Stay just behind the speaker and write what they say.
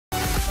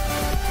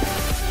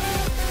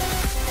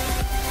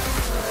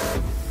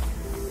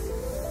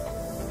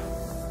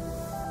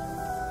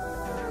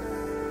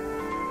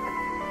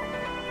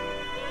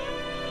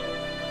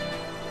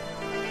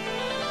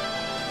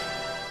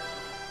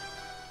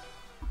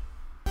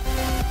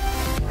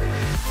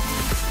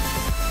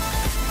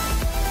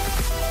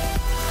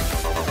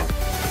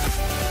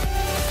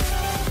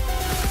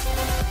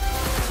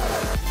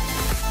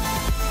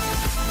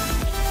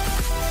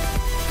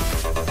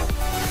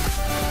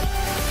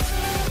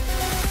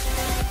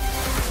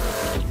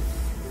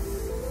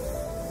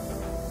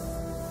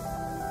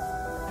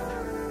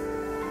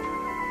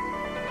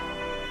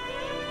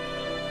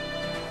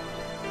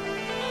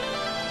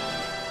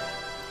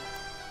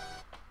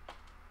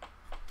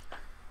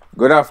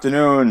Good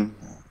afternoon,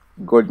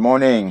 good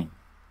morning,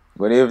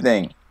 good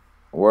evening,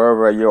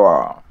 wherever you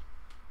are.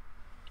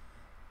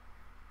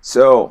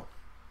 So,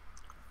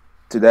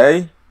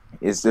 today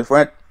is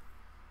different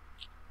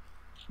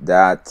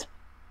that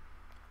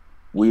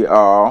we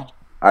are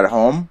at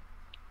home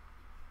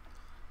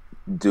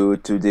due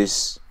to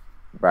this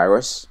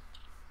virus,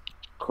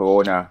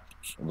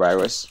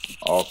 coronavirus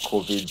or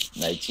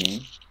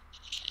COVID-19.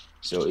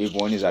 So,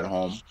 everyone is at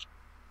home,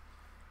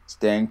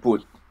 staying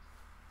put,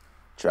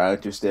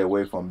 trying to stay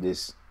away from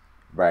this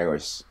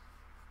virus.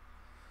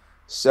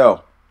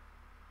 So,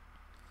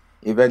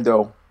 even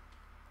though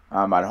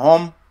I'm at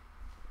home,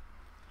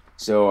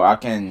 so I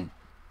can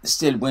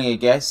still bring a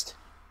guest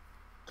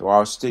to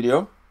our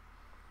studio.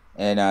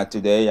 And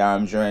today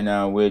I'm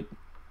joined with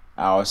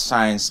our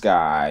science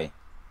guy,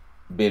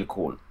 Bill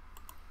Cole.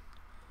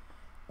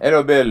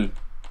 Hello, Bill.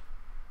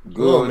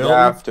 Hello, Good Milton.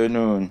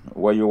 afternoon,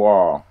 where you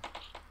are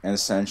in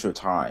Central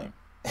Time.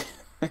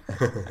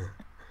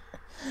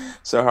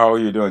 So, how are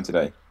you doing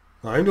today?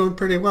 I'm doing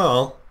pretty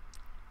well.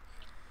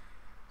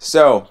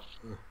 So,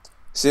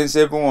 since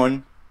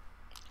everyone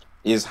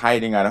is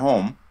hiding at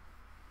home,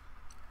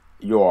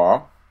 you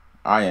are,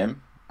 I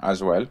am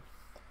as well.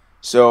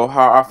 So,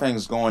 how are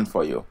things going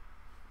for you?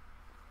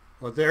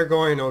 Well, they're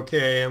going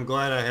okay. I'm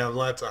glad I have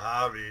lots of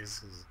hobbies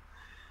 'cause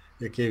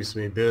it keeps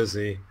me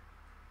busy.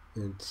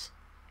 It's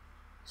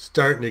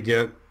starting to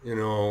get,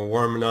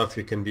 warm enough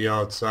you can be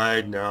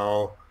outside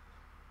now,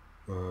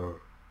 uh,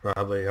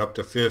 probably up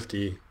to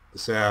 50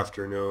 this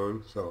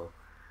afternoon. So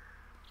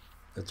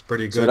that's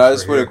pretty So, good that for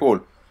is pretty here. cool.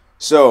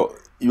 So,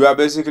 you are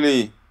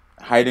basically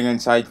hiding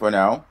inside for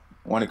now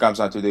when it comes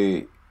down to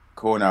the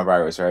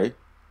coronavirus, right?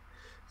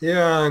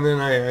 Yeah, and then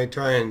I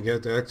try and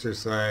get to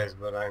exercise,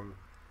 but I'm,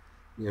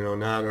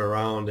 not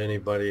around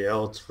anybody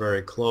else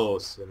very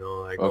close.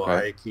 I go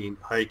Okay.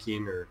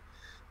 hiking, or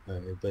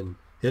I've been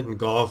hitting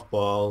golf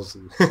balls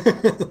and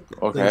things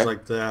Okay.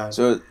 like that.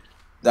 So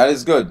that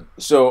is good.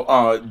 So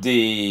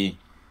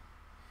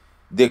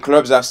the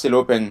clubs are still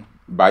open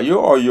by you,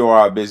 or you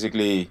are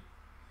basically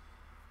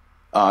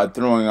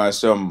throwing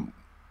some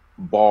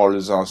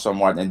balls or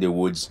somewhat in the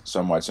woods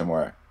somewhat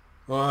somewhere.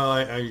 Well,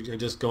 I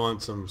just go on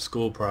some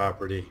school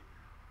property.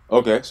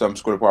 Okay, some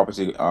school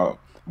property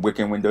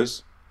breaking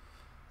windows.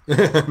 No.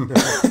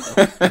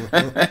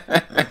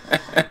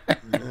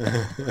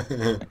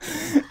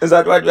 Is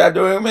that what you are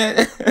doing,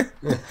 man?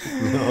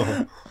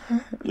 No.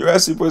 You are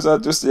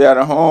supposed to stay at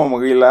home,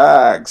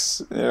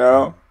 relax,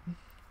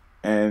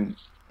 and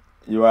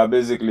you are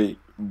basically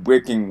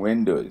breaking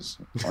windows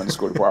on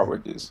school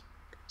properties.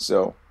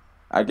 So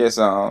I guess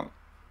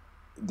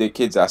the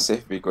kids are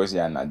safe because they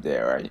are not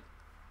there, right?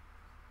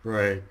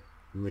 Right.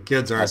 And the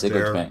kids That's aren't a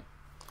good there. thing.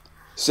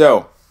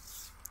 So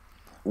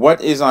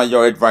what is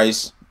your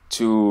advice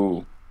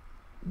to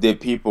the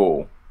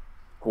people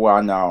who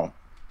are now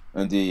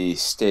in the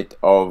state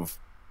of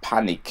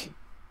panic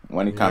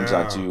when it comes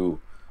down Yeah. to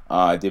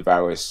the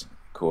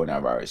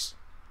coronavirus?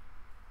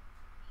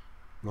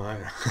 My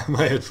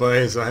my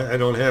advice, I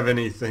don't have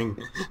anything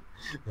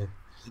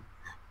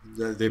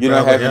that they You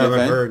don't probably have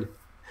haven't anything? heard.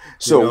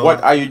 You So know,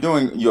 what are I, you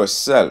doing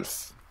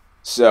yourself?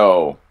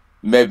 So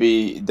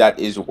maybe that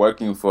is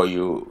working for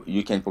you.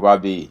 You can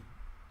probably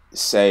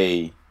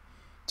say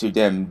to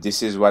them,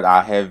 "This is what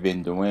I have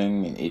been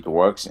doing. And it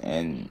works,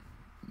 and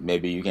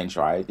maybe you can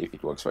try it if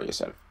it works for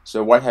yourself."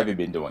 So what have you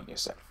been doing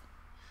yourself?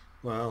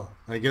 well,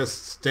 I guess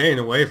staying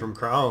away from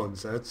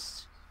crowds,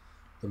 that's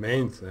the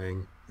main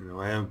thing.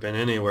 I haven't been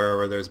anywhere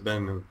where there's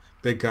been a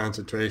big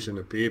concentration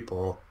of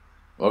people.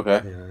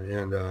 Okay. Yeah,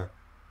 and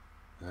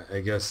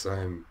I guess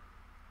I'm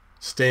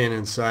staying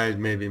inside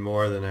maybe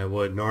more than I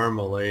would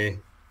normally.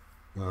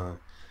 Uh,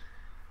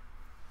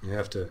 you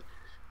have to,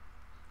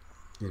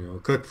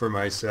 cook for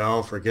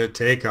myself or get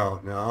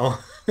takeout now.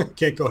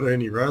 Can't go to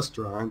any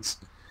restaurants.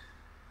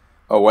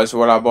 Oh, what's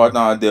what Uh, about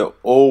the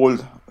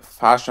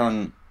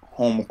old-fashioned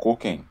home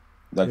cooking?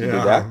 Don't you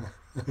do that?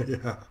 yeah,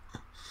 yeah.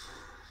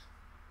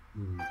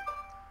 Mm.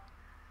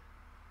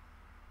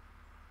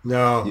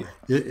 No,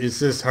 You, it's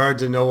just hard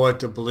to know what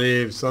to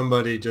believe.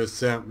 Somebody just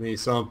sent me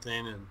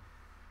something, and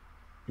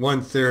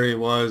one theory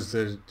was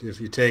that if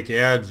you take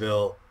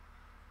Advil,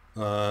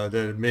 that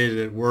it made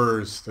it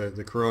worse, the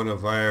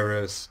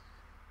coronavirus.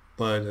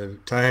 But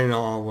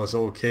Tylenol was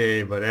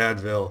okay, but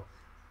Advil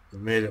it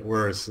made it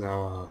worse.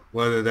 Now,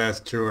 whether that's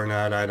true or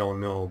not, I don't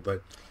know.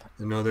 But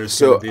I know there's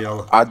going to so be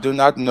a I do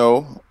not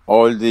know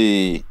all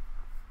the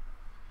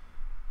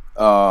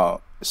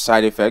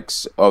side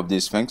effects of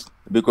these things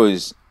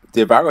because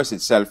the virus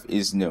itself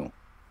is new.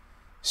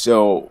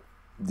 So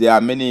there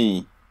are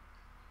many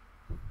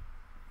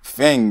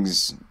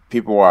things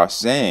people are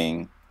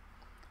saying,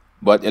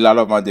 but a lot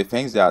of the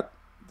things that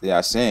they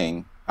are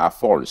saying are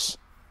false.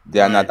 They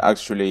are not right,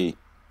 actually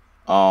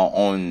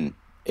on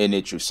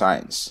any true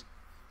science.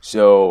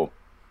 So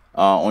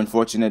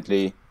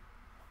unfortunately,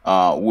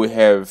 we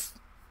have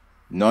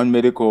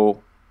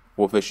non-medical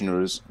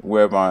professionals, we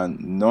have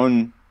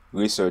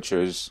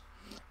non-researchers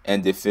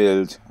in the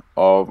field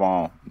of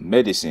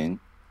medicine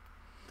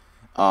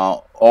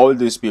all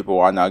these people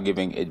are now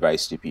giving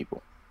advice to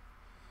people.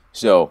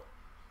 So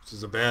Which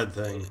is a bad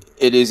thing.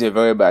 it is a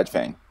very bad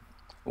thing.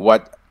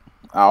 What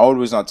I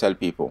always not tell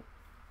people,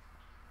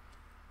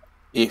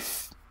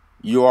 if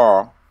you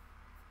are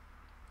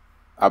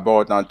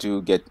about not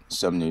to get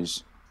some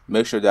news,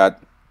 make sure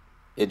that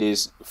it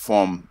is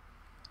from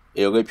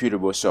a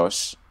reputable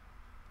source,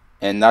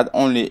 and not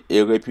only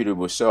a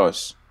reputable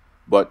source,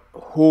 but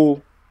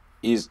who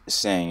is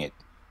saying it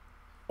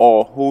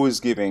or who is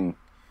giving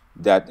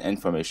that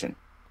information.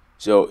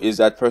 So is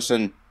that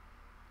person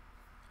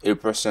a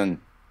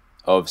person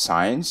of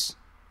science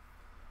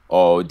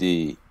or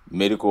the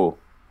medical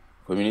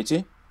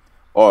community,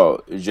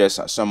 or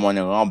just someone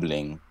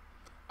rambling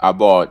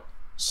about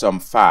some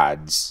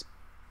fads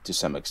to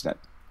some extent?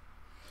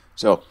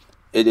 So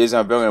it is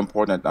very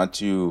important not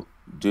to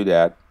do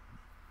that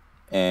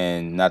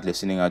and not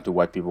listening to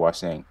what people are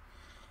saying.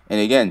 And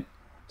again,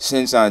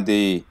 since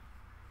the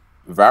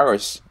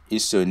virus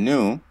is so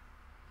new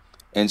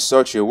in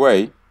such a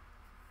way,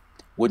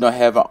 we don't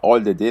have all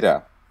the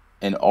data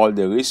and all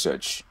the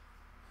research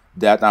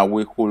that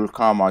we could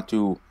come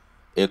to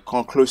a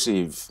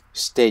conclusive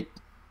state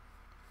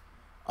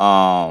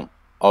of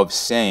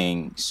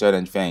saying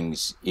certain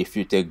things. If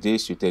you take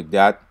this, you take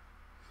that.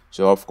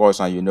 So of course,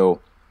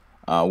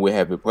 we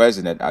have a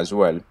president as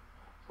well,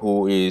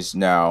 who is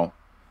now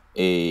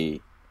a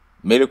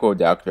medical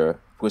doctor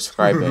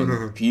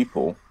prescribing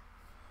people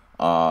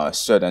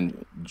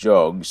certain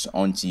drugs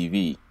on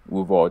TV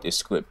without a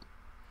script.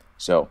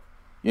 So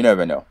you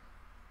never know.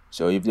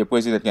 So if the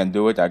president can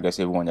do it, I guess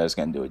everyone else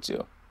can do it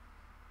too.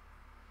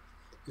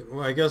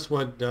 Well, I guess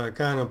what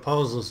kind of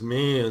puzzles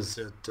me is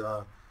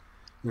that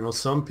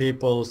some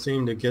people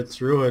seem to get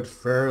through it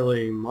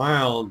fairly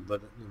mild,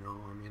 but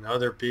I mean,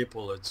 other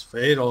people it's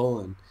fatal,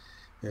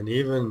 and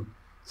even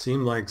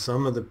seemed like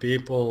some of the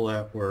people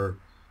that were,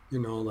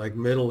 like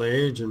middle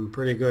age and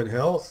pretty good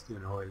health,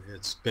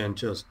 it's been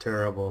just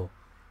terrible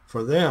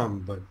for them.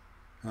 But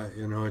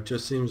it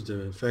just seems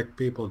to affect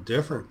people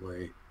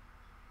differently.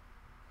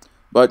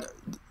 But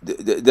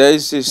there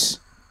is this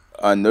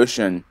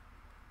notion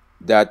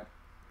that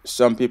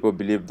some people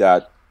believe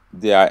that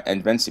they are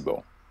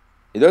invincible.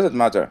 It doesn't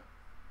matter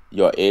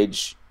your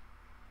age,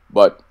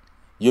 but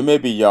you may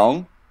be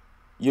young,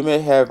 you may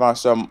have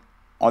some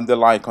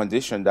underlying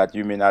condition that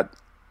you may not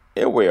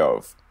aware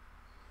of,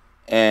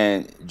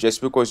 and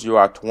just because you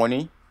are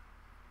 20,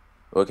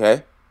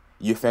 okay,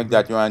 you think Hmm.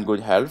 that you are in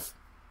good health,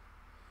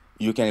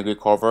 you can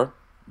recover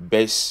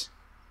based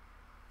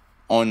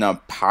on a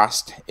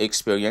past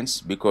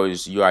experience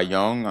because you are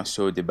young,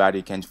 so the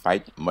body can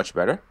fight much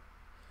better.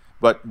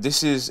 But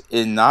this is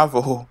a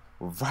novel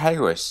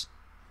virus.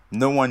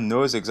 No one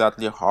knows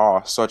exactly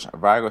how such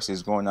virus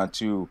is going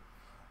to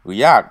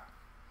react,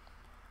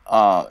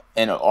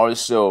 and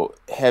also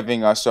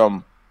having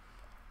some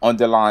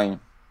underlying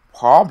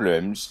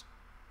problems,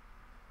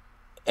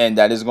 and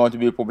that is going to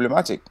be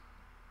problematic.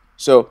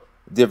 So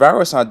the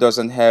virus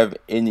doesn't have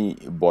any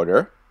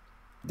border.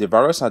 The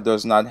virus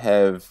does not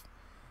have,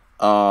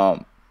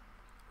 um,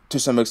 to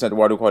some extent,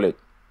 what do you call it,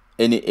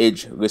 any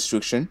age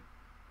restriction.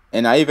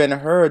 And I even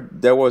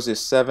heard there was a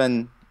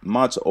 7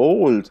 months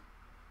old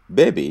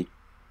baby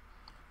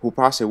who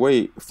passed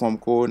away from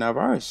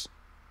coronavirus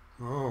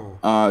Oh,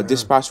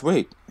 this yeah. past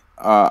week.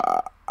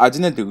 I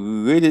didn't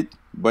read it,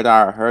 but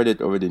I heard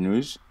it over the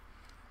news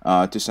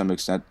to some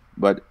extent.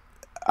 But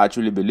I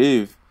truly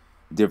believe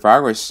the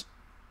virus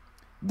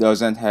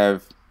doesn't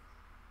have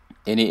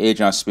any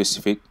age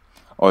specific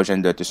or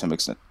gender to some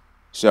extent.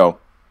 So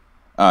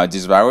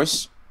this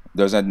virus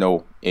doesn't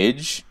know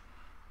age,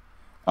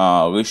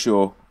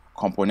 racial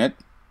component,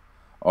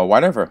 or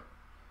whatever.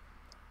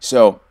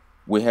 So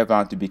we have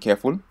to be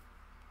careful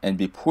and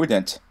be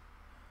prudent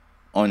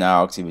on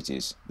our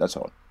activities. That's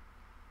all.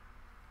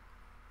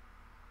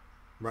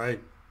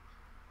 Right.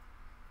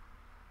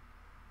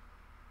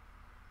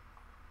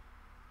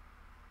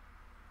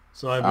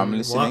 So I've I'm been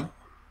listening.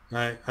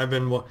 I've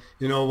been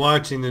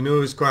watching the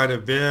news quite a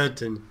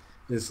bit, and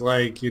it's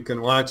like you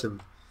can watch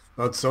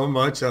about so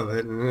much of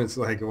it, and it's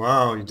like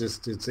wow,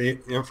 it's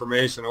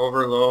information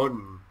overload,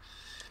 and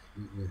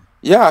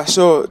Yeah,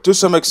 so to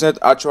some extent,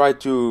 I try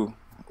to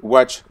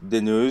watch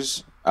the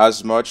news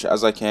as much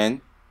as I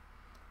can,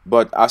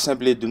 but I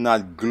simply do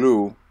not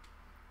glue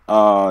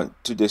to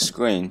the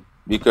screen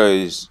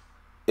because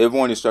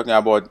everyone is talking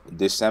about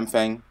the same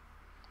thing,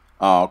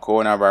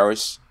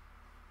 coronavirus,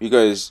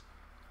 because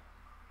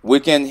we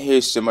can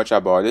hear so much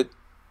about it,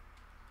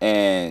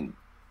 and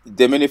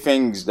the many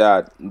things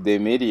that the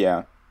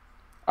media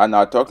are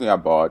not talking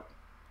about.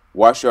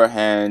 Wash your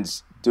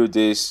hands, do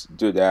this,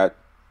 do that.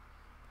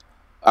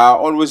 I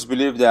always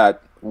believe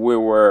that we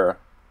were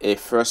a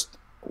first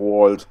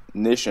world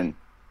nation.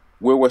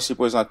 We were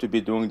supposed not to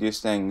be doing these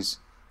things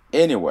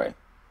anyway.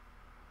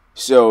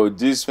 So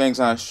these things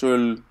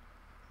should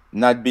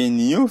not be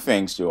new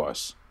things to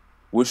us.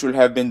 We should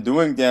have been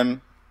doing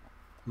them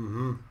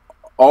hmm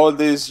all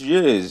these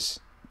years.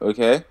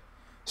 Okay?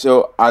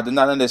 So I do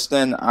not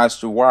understand as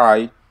to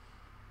why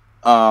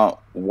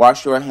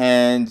wash your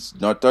hands,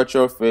 don't touch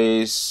your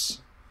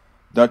face.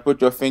 Don't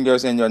put your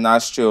fingers in your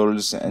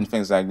nostrils and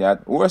things like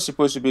that. We're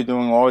supposed to be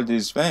doing all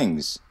these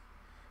things.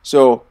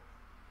 So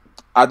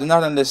I do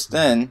not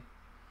understand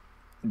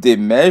the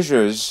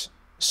measures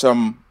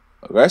some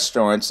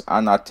restaurants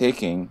are not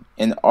taking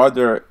and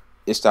other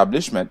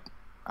establishments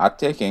are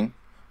taking,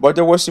 but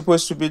they were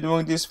supposed to be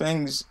doing these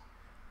things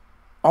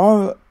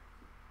all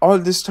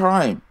this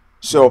time.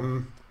 So Mm-hmm.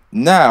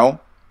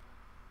 now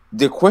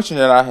the question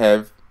that I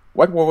have,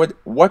 what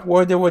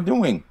were they were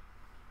doing?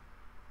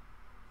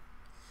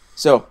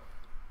 So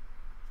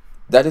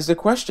that is the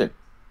question.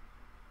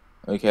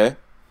 Okay.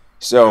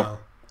 So Yeah.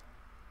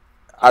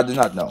 I do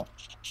not know,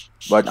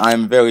 but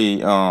I'm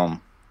very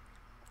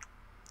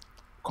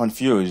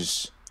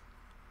confused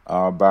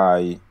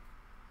by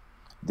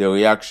the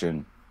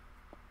reaction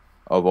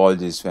of all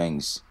these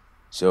things.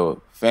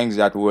 So things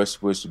that we were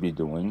supposed to be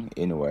doing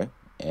anyway,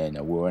 and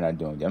we were not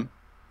doing them,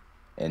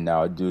 and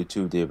now due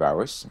to the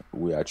virus,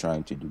 we are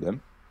trying to do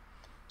them.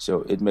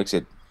 So it makes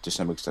it to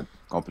some extent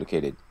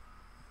complicated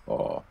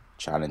or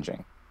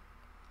challenging.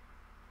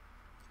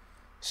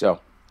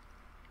 So,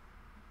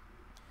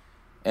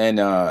 and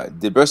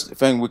the best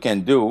thing we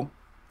can do,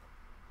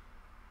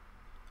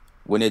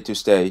 we need to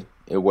stay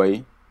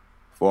away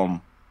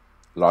from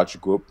large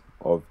group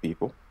of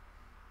people,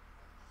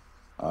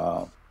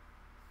 uh,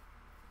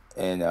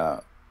 and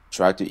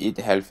try to eat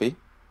healthy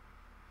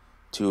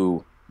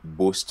to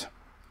boost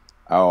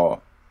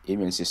our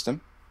immune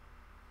system,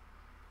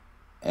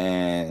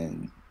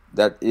 and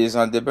that is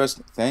not the best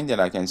thing that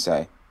I can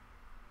say.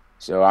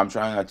 So I'm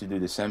trying not to do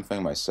the same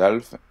thing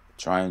myself,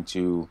 trying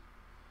to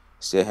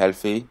stay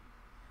healthy,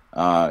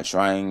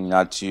 trying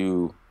not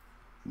to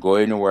go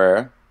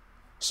anywhere.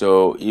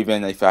 So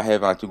even if I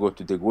have to go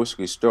to the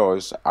grocery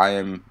stores, I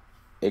am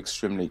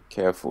extremely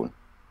careful.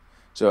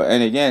 So,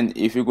 and again,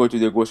 if you go to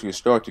the grocery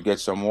store to get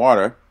some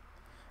water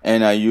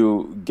and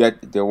you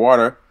get the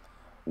water,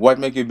 what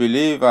make you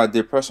believe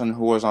the person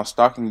who was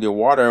stocking the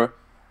water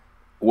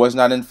was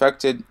not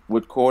infected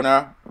with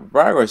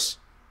coronavirus?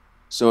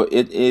 So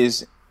it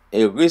is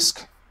a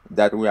risk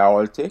that we are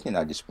all taking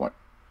at this point.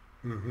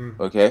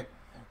 Mm-hmm. Okay,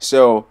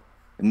 so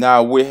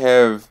now we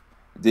have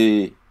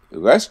the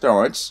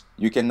restaurants.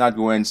 You cannot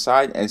go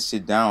inside and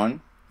sit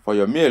down for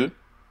your meal,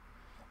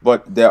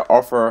 but they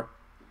offer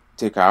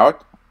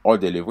takeout or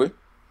delivery.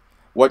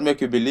 What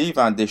make you believe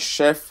the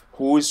chef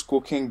who is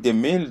cooking the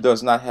meal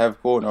does not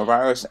have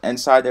coronavirus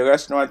inside the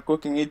restaurant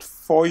cooking it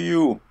for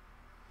you?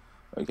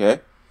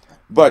 Okay,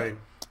 but Right.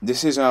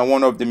 this is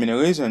one of the many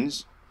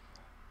reasons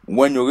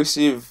when you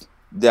receive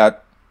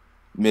that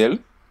meal,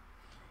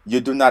 you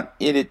do not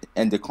eat it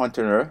in the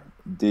container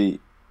the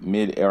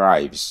meal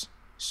arrives.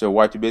 So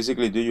what you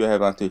basically do, you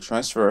have to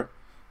transfer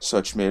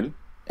such meal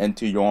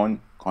into your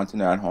own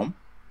container at home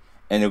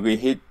and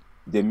reheat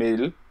the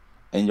meal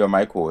in your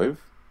microwave.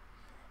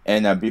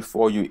 And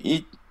before you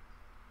eat,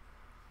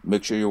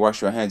 make sure you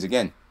wash your hands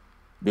again,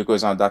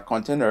 because on that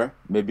container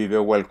may be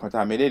very well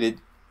contaminated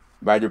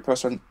by the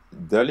person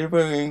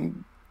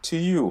delivering to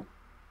you.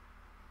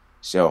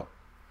 So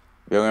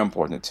very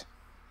important.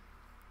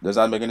 Does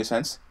that make any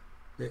sense?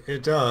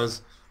 It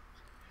does.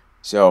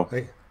 So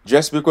I,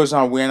 just because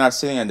we're not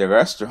sitting in the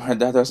restaurant,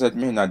 that doesn't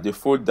mean that the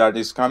food that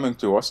is coming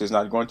to us is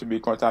not going to be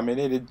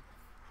contaminated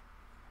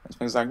and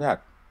things like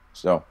that.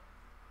 So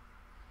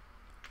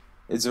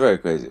it's very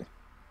crazy.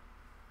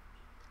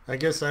 I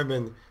guess I've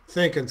been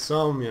thinking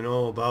some,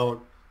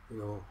 about,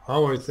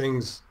 how are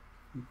things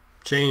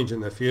change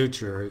in the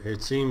future.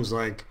 It seems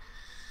like,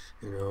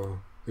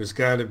 there's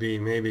got to be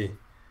maybe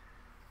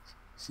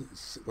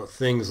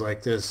things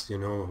like this,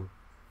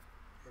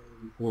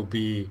 will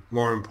be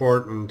more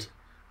important,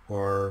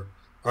 or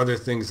other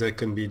things that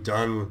can be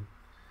done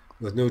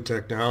with new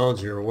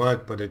technology or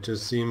what, but it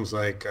just seems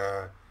like,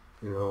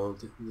 you know,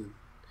 th- th-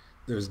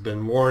 there's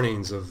been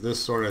warnings of this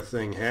sort of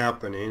thing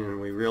happening,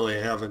 and we really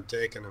haven't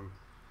taken them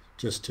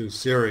just too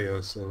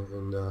serious,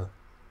 and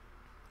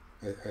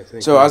I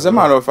think So we as a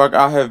matter will. of fact,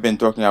 I have been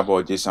talking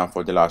about this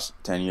for the last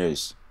 10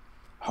 years,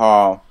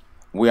 how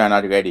we are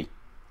not ready.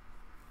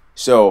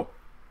 So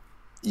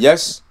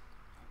yes,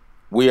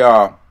 we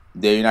are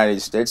the United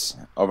States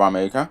of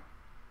America.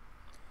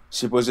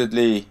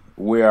 Supposedly,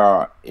 we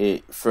are a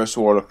first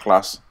world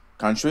class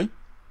country,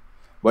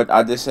 but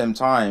at the same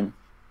time,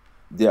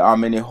 there are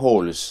many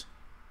holes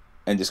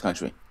in this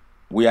country.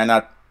 We are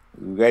not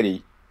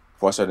ready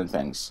for certain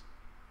things.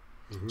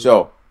 Hmm.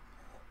 So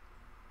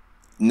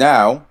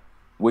now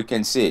we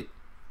can see it.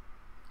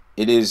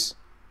 It is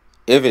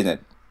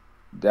evident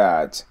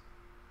that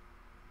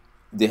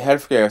the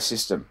healthcare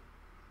system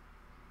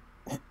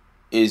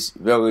is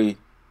very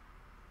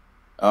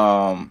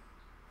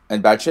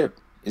in bad shape.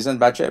 Is in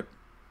bad shape.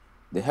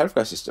 The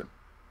healthcare system.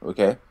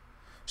 Okay.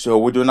 So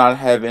we do not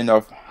have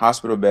enough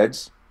hospital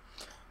beds.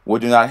 We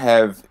do not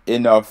have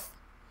enough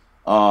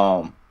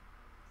um,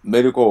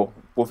 medical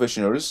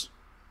professionals.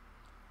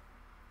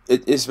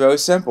 It is very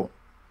simple,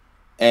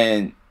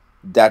 and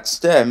that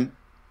stem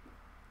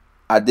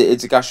at the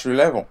educational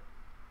level.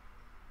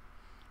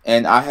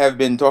 And I have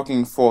been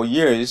talking for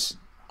years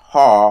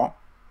how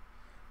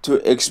to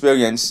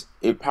experience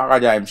a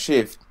paradigm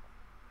shift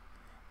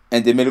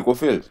in the medical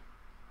field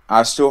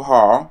as to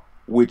how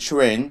we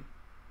train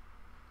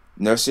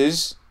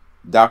nurses,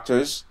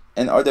 doctors,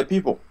 and other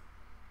people.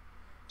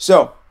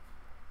 So,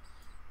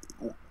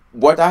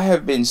 what I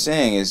have been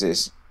saying is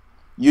this: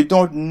 you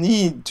don't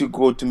need to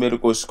go to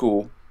medical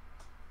school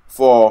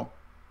for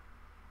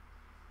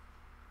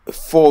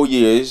 4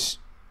 years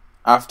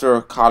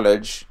after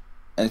college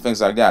and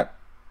things like that.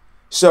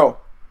 So,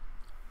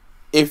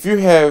 if you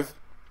have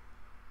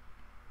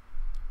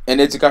an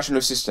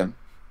educational system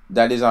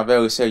that is not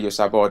very serious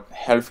about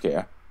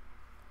healthcare,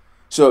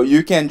 so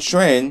you can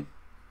train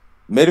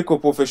medical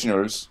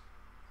professionals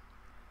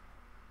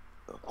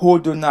who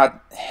do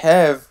not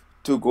have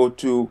to go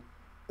to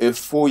a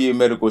 4-year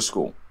medical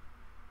school.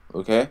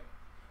 Okay,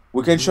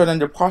 we can shorten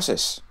the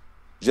process,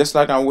 just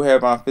like we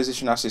have a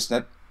physician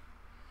assistant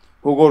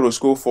who go to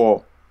school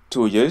for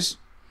 2 years,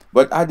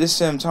 but at the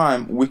same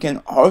time, we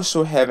can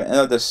also have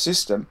another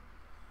system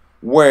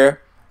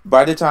where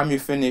by the time you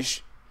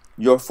finish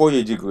your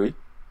 4-year degree,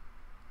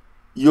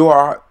 you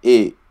are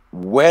a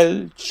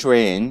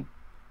well-trained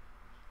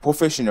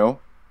professional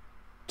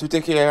to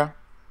take care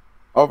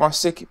of our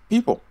sick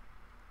people.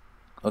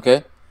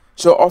 Okay,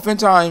 so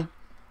oftentimes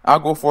I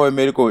go for a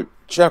medical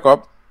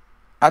checkup.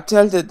 I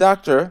tell the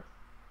doctor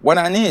what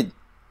I need.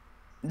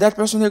 That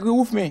person agree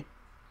with me.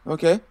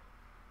 Okay,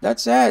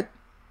 that's it.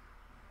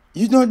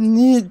 You don't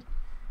need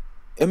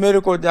a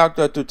medical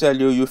doctor to tell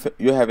you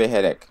you have a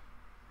headache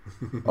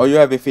or you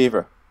have a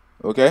fever.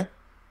 Okay,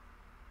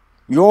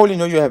 you only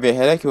know you have a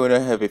headache, you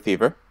don't have a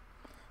fever.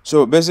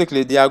 So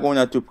basically, they are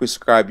going to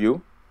prescribe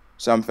you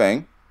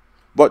something,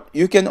 but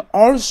you can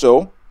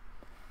also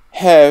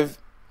have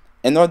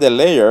another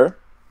layer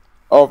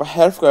of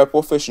healthcare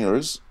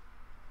professionals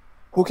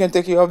who can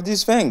take care of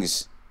these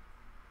things,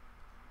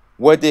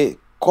 where the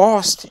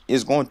cost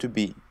is going to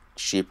be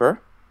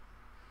cheaper,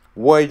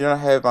 where you don't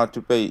have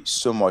to pay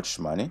so much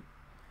money,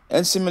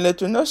 and similar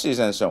to nurses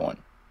and so on.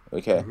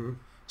 Okay,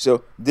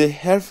 so the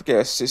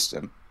healthcare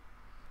system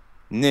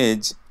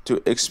needs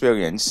to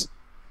experience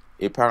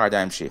a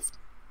paradigm shift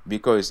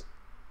because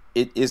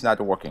it is not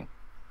working.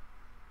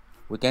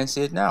 We can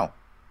see it now.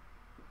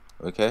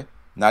 Okay,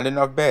 not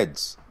enough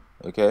beds.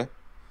 Okay,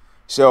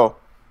 so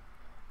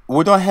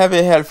we don't have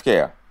a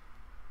healthcare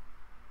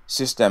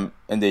system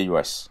in the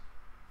US,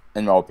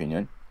 in my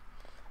opinion.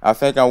 I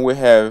think we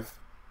have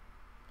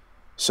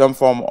some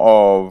form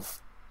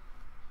of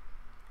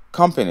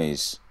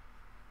companies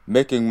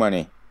making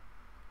money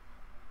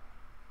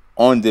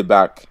on the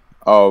back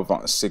of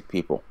sick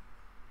people.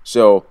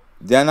 So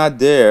they're not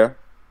there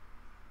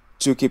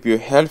to keep you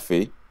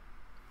healthy,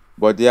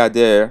 but they are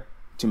there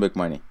to make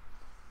money.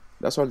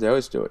 That's all there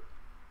is to it.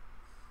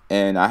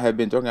 And I have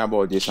been talking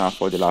about this now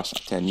for the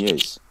last 10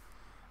 years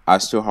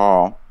as to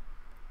how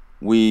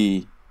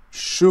we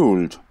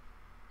should,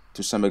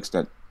 to some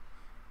extent,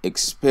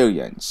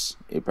 experience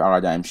a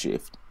paradigm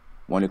shift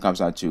when it comes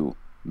down to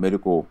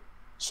medical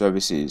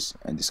services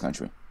in this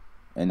country.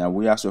 And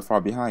we are so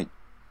far behind.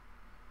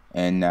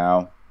 And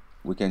now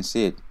we can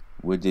see it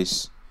with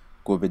this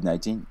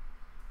COVID-19.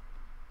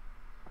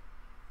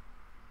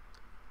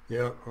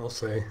 Yeah, I'll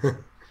say.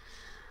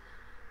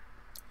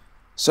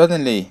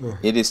 Certainly,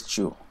 it is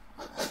true.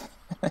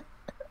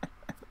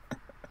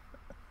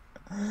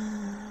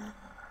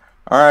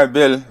 All right,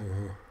 Bill.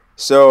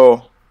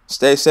 So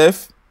stay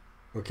safe.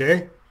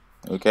 Okay.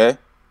 Okay.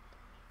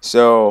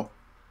 So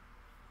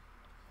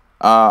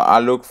I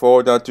look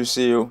forward to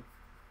see you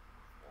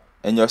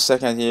in your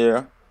second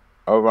year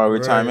of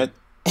retirement,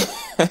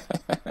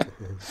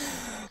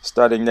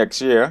 starting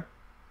next year,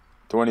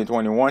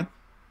 2021.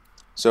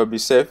 So be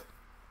safe.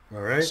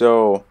 All right.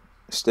 So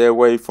stay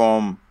away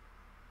from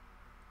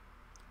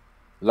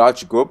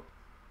large group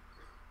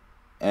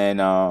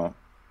and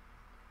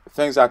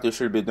things that you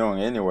should be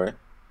doing anyway.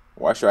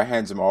 Wash your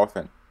hands more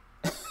often.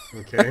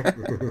 Okay.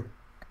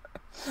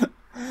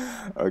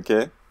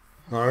 Okay.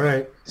 All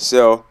right.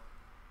 So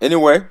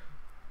anyway,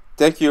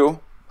 thank you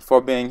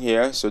for being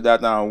here so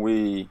that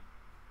we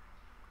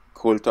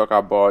could talk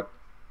about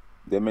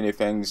the many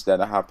things that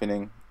are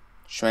happening,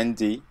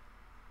 trendy,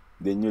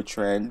 the new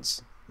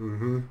trends,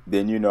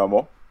 the new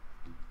normal,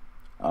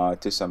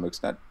 to some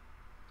extent.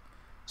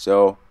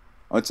 So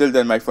until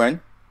then, my friend,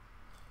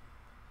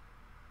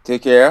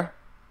 take care.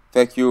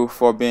 Thank you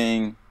for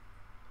being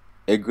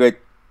a great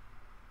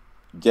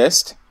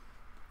guest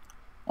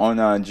on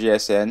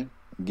GSN,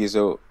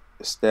 Geazle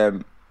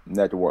STEM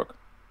Network.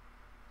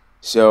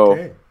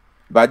 So,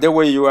 by the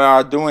way, you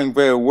are doing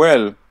very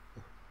well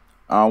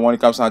when it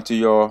comes down to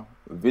your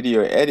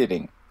video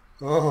editing.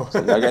 Oh.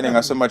 So you're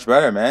getting so much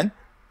better, man.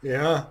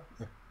 Yeah.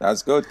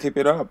 That's good. Keep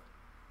it up.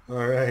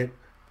 All right.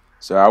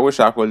 So I wish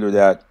I could do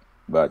that,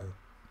 but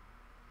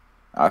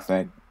I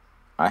think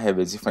I have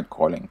a different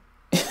calling.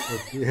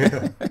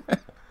 Yeah.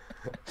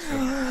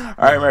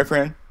 All right, my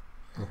friend.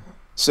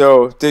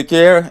 So take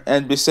care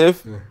and be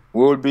safe. We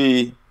will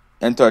be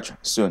in touch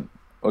soon.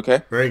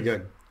 Okay? Very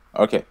good.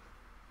 Okay.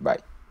 Bye.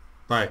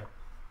 Bye.